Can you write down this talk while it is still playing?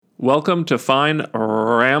Welcome to Fine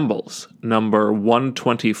Rambles, number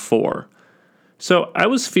 124. So I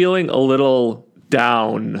was feeling a little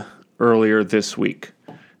down earlier this week.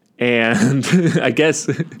 And I guess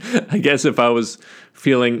if I was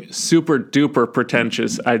feeling super duper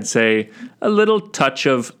pretentious, I'd say a little touch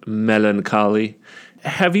of melancholy.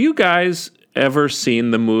 Have you guys ever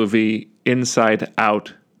seen the movie Inside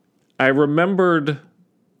Out? I remembered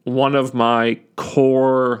one of my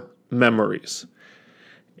core memories.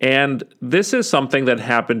 And this is something that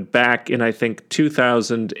happened back in, I think,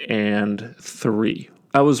 2003.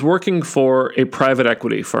 I was working for a private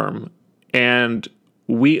equity firm, and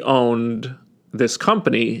we owned this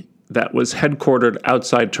company that was headquartered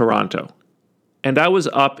outside Toronto. And I was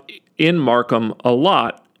up in Markham a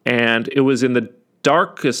lot, and it was in the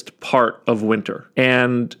darkest part of winter.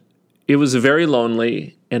 And it was very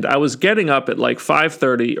lonely, and I was getting up at like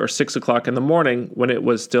 5:30 or 6 o'clock in the morning when it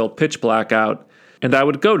was still pitch black out. And I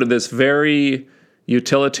would go to this very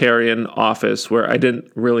utilitarian office where I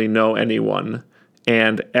didn't really know anyone.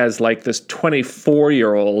 And as like this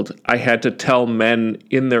 24-year-old, I had to tell men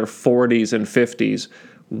in their 40s and 50s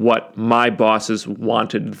what my bosses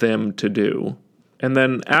wanted them to do. And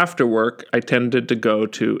then after work, I tended to go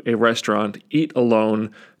to a restaurant, eat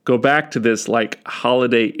alone, go back to this like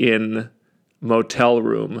Holiday Inn motel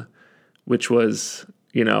room, which was,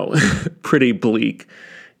 pretty bleak,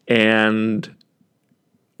 and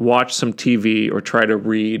watch some TV or try to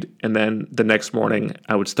read, and then the next morning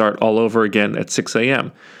I would start all over again at 6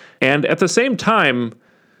 a.m. And at the same time,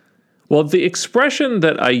 the expression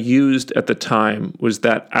that I used at the time was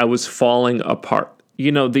that I was falling apart.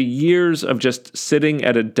 The years of just sitting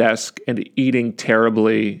at a desk and eating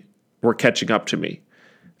terribly were catching up to me.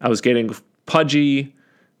 I was getting pudgy,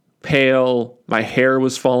 pale, my hair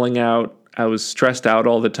was falling out, I was stressed out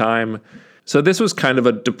all the time. So this was kind of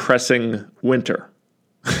a depressing winter,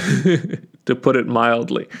 to put it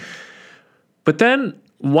mildly. But then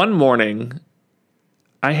one morning,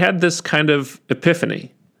 I had this kind of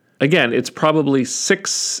epiphany. Again, it's probably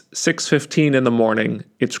 6:15 in the morning.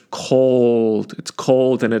 It's cold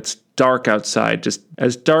and it's dark outside, just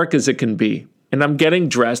as dark as it can be. And I'm getting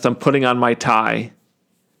dressed, I'm putting on my tie,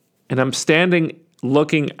 and I'm standing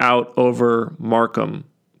looking out over Markham.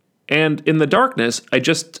 And in the darkness, I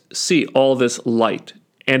just see all this light.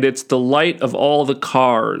 And it's the light of all the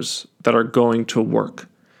cars that are going to work.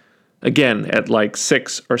 Again, at like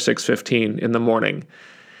 6 or 6:15 in the morning.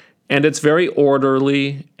 And it's very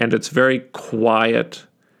orderly and it's very quiet.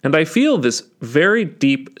 And I feel this very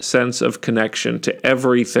deep sense of connection to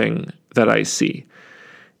everything that I see.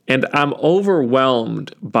 And I'm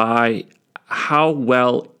overwhelmed by how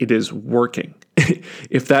well it is working,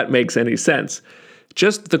 if that makes any sense.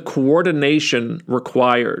 Just the coordination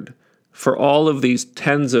required for all of these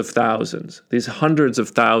tens of thousands, these hundreds of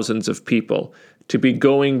thousands of people to be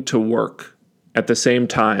going to work at the same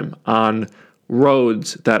time on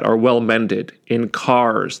roads that are well mended, in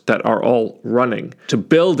cars that are all running, to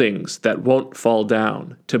buildings that won't fall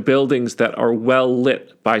down, to buildings that are well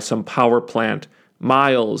lit by some power plant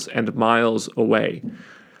miles and miles away,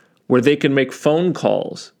 where they can make phone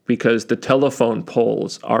calls because the telephone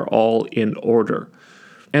poles are all in order.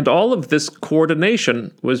 And all of this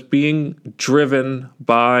coordination was being driven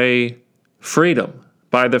by freedom,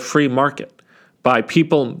 by the free market, by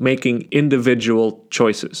people making individual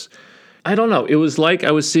choices. I don't know, it was like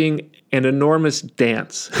I was seeing an enormous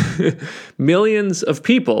dance. Millions of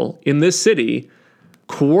people in this city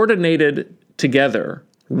coordinated together,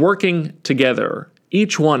 working together,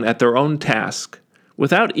 each one at their own task,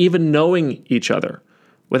 without even knowing each other,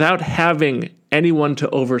 without having anyone to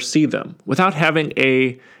oversee them, without having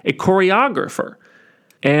a choreographer.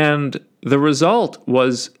 And the result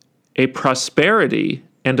was a prosperity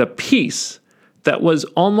and a peace that was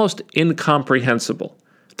almost incomprehensible,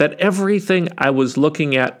 that everything I was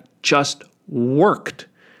looking at just worked.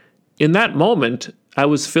 In that moment, I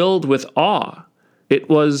was filled with awe. It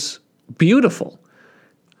was beautiful.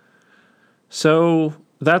 So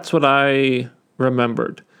that's what I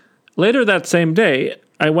remembered. Later that same day,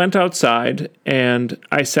 I went outside and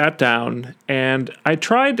I sat down and I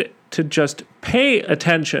tried to just pay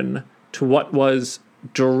attention to what was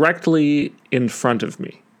directly in front of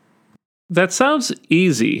me. That sounds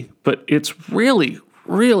easy, but it's really,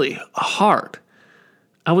 really hard.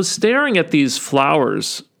 I was staring at these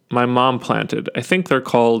flowers my mom planted. I think they're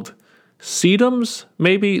called sedums,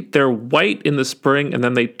 maybe. They're white in the spring and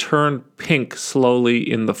then they turn pink slowly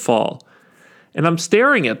in the fall. And I'm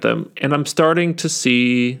staring at them, and I'm starting to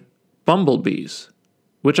see bumblebees,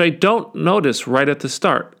 which I don't notice right at the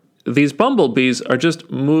start. These bumblebees are just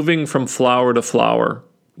moving from flower to flower,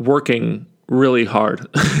 working really hard.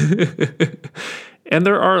 And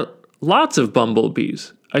there are lots of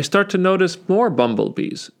bumblebees. I start to notice more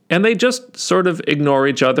bumblebees, and they just sort of ignore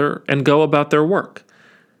each other and go about their work.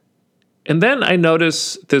 And then I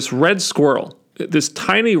notice this red squirrel, this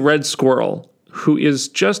tiny red squirrel, who is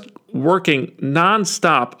just working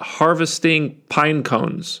nonstop harvesting pine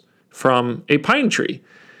cones from a pine tree.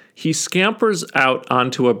 He scampers out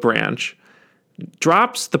onto a branch,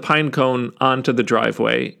 drops the pine cone onto the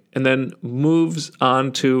driveway, and then moves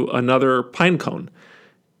onto another pine cone.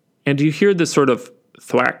 And you hear this sort of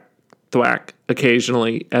thwack, thwack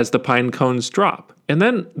occasionally as the pine cones drop. And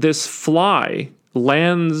then this fly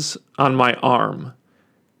lands on my arm,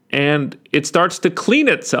 and it starts to clean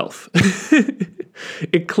itself.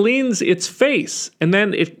 It cleans its face, and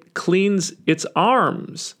then it cleans its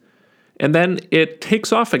arms. And then it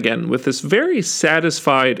takes off again with this very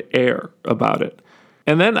satisfied air about it.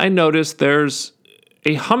 And then I notice there's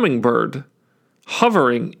a hummingbird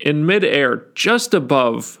hovering in midair just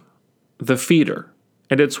above the feeder.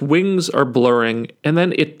 And its wings are blurring, and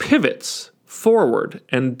then it pivots forward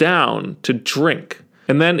and down to drink.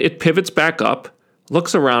 And then it pivots back up,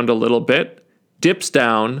 looks around a little bit, dips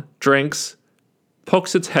down, drinks,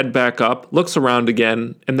 pokes its head back up, looks around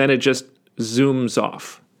again, and then it just zooms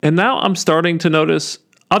off. And now I'm starting to notice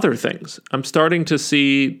other things. I'm starting to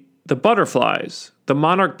see the butterflies, the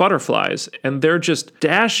monarch butterflies, and they're just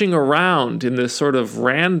dashing around in this sort of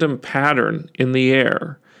random pattern in the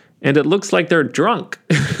air. And it looks like they're drunk.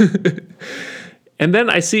 And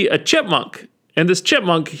then I see a chipmunk. And this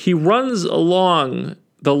chipmunk, he runs along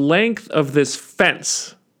the length of this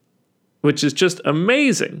fence, which is just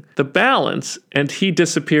amazing. The balance, and he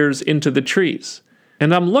disappears into the trees.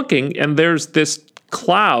 And I'm looking, and there's this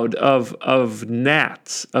cloud of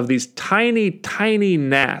gnats, of these tiny, tiny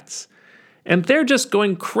gnats. And they're just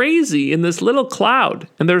going crazy in this little cloud.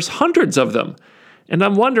 And there's hundreds of them. And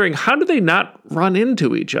I'm wondering, how do they not run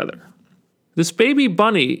into each other? This baby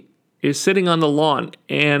bunny is sitting on the lawn,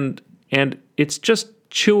 and it's just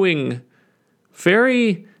chewing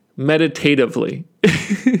very meditatively.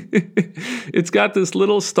 It's got this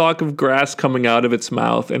little stalk of grass coming out of its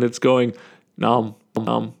mouth, and it's going, nom,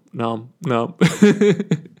 nom, nom, nom.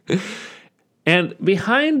 And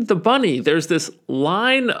behind the bunny, there's this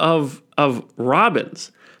line of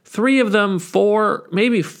robins, 3 of them, 4,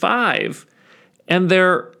 maybe 5, and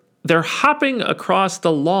they're hopping across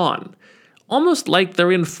the lawn, almost like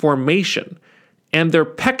they're in formation, and they're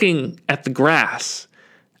pecking at the grass,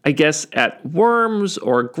 I guess at worms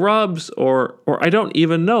or grubs or I don't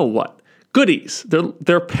even know what. Goodies.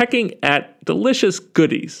 They're pecking at delicious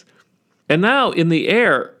goodies. And now in the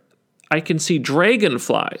air, I can see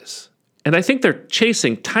dragonflies, and I think they're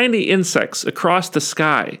chasing tiny insects across the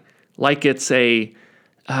sky like it's a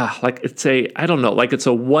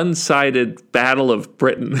one-sided battle of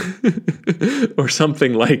Britain or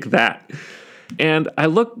something like that. And I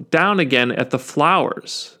look down again at the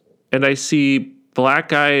flowers, and I see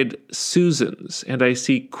black-eyed Susans, and I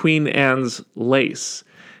see Queen Anne's lace,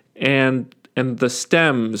 and the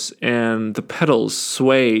stems and the petals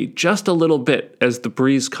sway just a little bit as the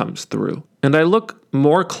breeze comes through. And I look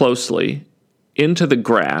more closely into the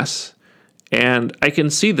grass, and I can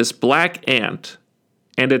see this black ant,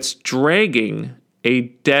 and it's dragging a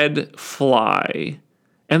dead fly.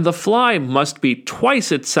 And the fly must be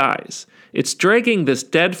twice its size. It's dragging this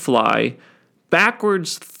dead fly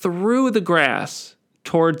backwards through the grass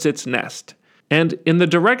towards its nest. And in the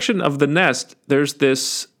direction of the nest, there's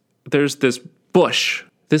this bush,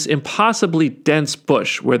 this impossibly dense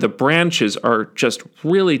bush where the branches are just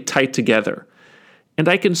really tight together. And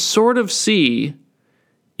I can sort of see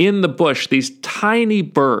in the bush these tiny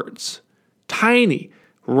birds, tiny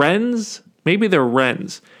wrens, maybe they're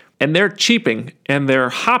wrens, and they're cheeping and they're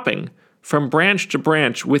hopping from branch to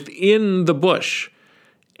branch within the bush.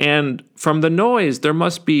 And from the noise, there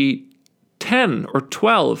must be 10 or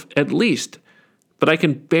 12 at least, but I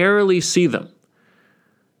can barely see them.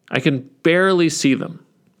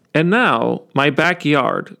 And now, my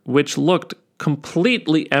backyard, which looked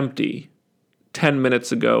completely empty 10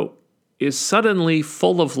 minutes ago, is suddenly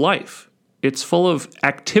full of life. It's full of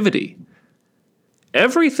activity.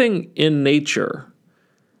 Everything in nature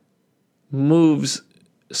moves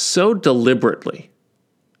so deliberately.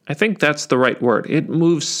 I think that's the right word. It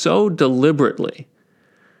moves so deliberately.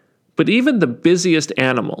 But even the busiest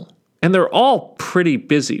animal, and they're all pretty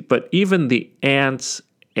busy, but even the ants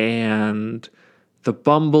and the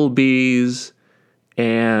bumblebees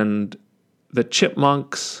and the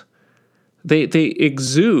chipmunks, they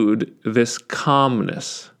exude this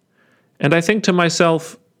calmness. And I think to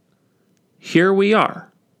myself, here we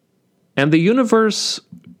are. And the universe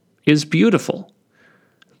is beautiful.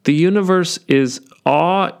 The universe is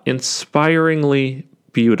awe-inspiringly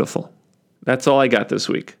beautiful. That's all I got this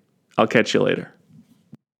week. I'll catch you later.